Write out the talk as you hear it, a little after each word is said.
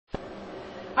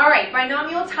All right,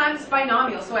 binomial times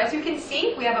binomial. So as you can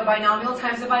see, we have a binomial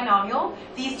times a binomial.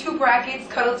 These two brackets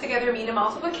cuddle together mean a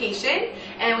multiplication,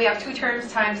 and we have two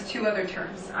terms times two other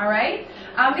terms. All right?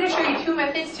 I'm going to show you two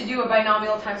methods to do a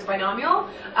binomial times binomial.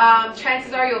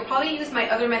 Chances are you'll probably use my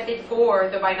other method for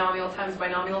the binomial times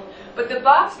binomial, but the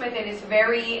box method is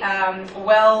very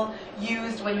well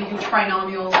used when we do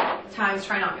trinomial times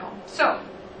trinomial. So,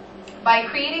 by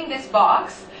creating this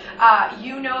box,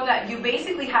 you know that you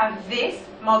basically have this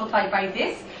multiplied by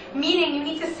this, meaning you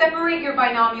need to separate your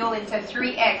binomial into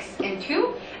 3x and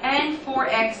 2 and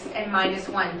 4x and minus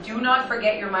 1. Do not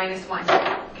forget your minus 1,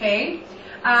 okay?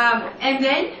 And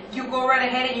then you go right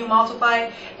ahead and you multiply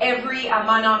every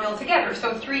monomial together.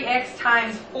 So 3x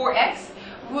times 4x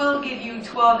will give you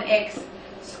 12x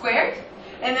squared.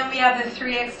 And then we have the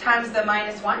 3x times the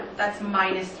minus 1, that's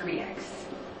minus 3x.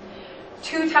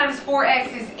 2 times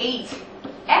 4x is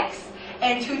 8x,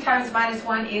 and 2 times minus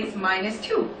 1 is minus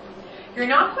 2. You're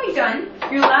not quite done.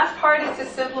 Your last part is to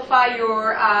simplify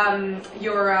your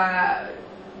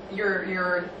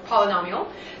polynomial.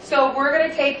 So we're going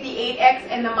to take the 8x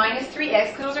and the minus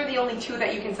 3x, because those are the only two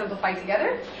that you can simplify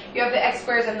together. You have the x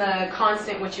squares and the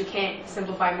constant, which you can't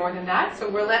simplify more than that. So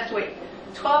we're left with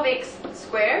 12x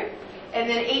squared, and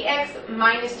then 8x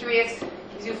minus 3x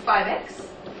gives you 5x,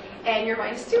 and you're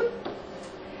minus 2.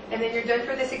 And then you're done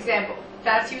for this example.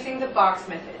 That's using the box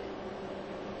method.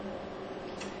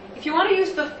 If you want to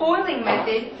use the foiling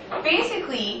method,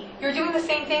 basically you're doing the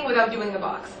same thing without doing the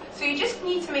box. So you just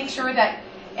need to make sure that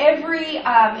every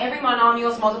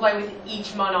monomial is multiplied with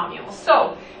each monomial.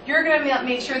 So you're going to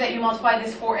make sure that you multiply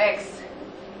this 4x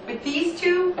with these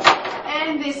two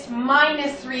and this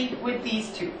minus 3 with these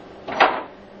two.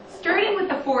 Starting with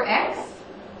the 4x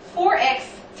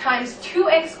times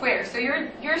 2x squared. So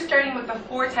you're starting with the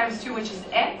 4 times 2, which is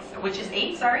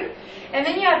 8, sorry. And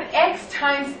then you have x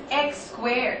times x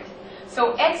squared.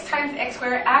 So x times x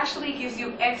squared actually gives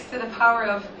you x to the power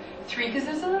of 3, because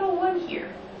there's a little 1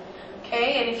 here.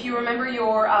 Okay, and if you remember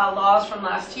your laws from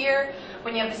last year,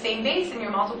 when you have the same base and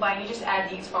you're multiplying, you just add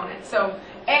the exponent. So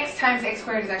x times x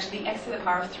squared is actually x to the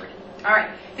power of 3. All right,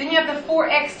 then you have the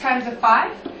 4x times the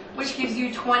 5, which gives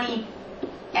you 20x.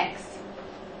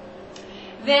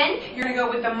 Then you're going to go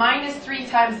with the minus 3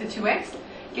 times the 2x,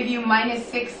 give you minus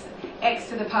 6x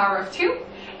to the power of 2.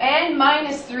 And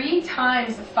minus 3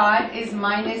 times 5 is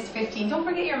minus 15. Don't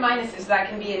forget your minuses, that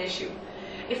can be an issue.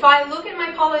 If I look at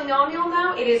my polynomial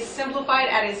now, it is simplified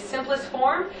at its simplest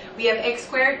form. We have x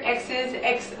squared,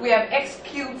 we have x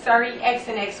cubed, x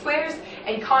and x squares,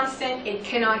 and constant. It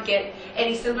cannot get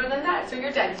any simpler than that, so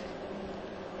you're done.